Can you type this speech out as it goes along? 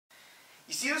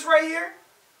You see this right here?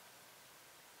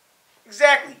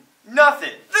 Exactly.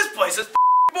 Nothing. This place is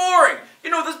boring. You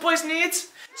know what this place needs?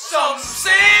 Some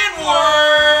sandworms!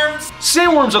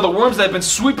 Sandworms are the worms that have been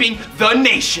sweeping the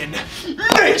nation.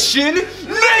 Nation!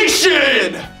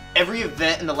 Every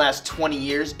event in the last 20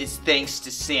 years is thanks to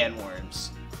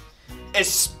sandworms.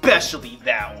 Especially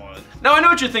that one. Now I know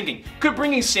what you're thinking. Could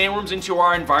bringing sandworms into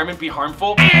our environment be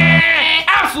harmful?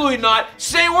 Absolutely not!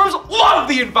 Sandworms love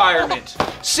the environment!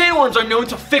 Sandworms are known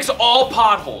to fix all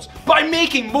potholes by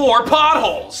making more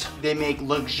potholes! They make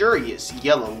luxurious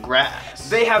yellow grass.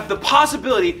 They have the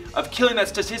possibility of killing that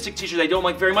statistic teacher they don't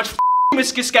like very much.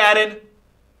 Miss Cascadden!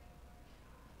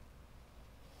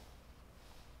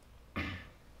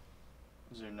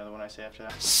 Is there another one I say after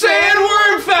that?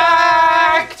 Sandworm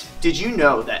fact! Did you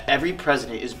know that every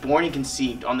president is born and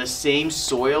conceived on the same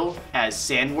soil as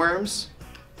sandworms?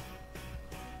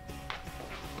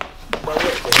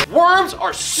 Worms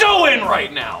are so in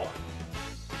right now!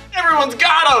 Everyone's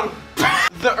got them!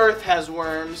 The earth has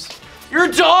worms. Your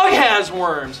dog has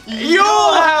worms!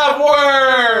 You'll have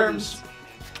worms!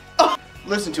 Oh.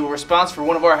 Listen to a response from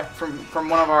one of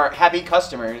our happy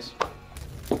customers.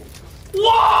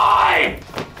 Why?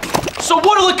 So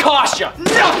what'll it cost you?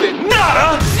 Nothing!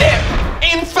 Nada!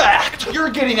 Zip! In fact, You're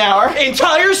getting our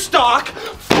entire stock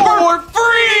for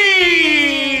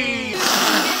free!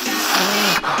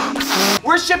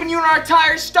 We're shipping you our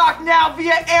entire stock now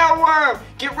via Airworm!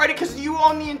 Get ready because you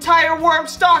own the entire worm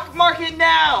stock market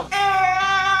now!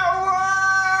 Airworm!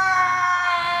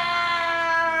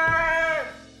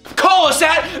 Call us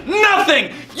at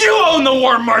nothing! You own the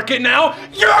worm market now!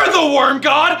 You're the worm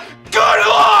god! Good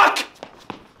luck!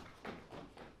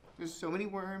 There's so many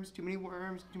worms, too many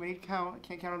to count. I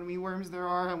can't count how many worms there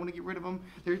are. I want to get rid of them.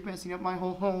 They're messing up my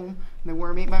whole home. And the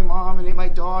worm ate my mom, it ate my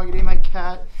dog, it ate my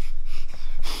cat.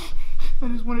 I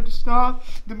just wanted to stop.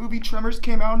 The movie Tremors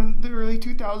came out in the early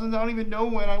 2000s. I don't even know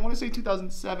when. I want to say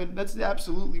 2007. That's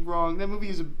absolutely wrong. That movie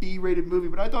is a B-rated movie,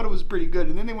 but I thought it was pretty good.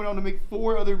 And then they went on to make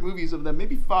 4 other movies of them,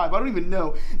 maybe 5. I don't even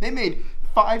know. They made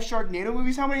 5 Sharknado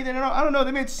movies. How many? I don't know.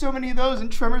 They made so many of those,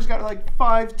 and Tremors got like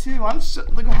 5 too. I'm so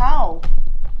like, how?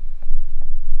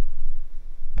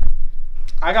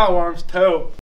 I got worms too.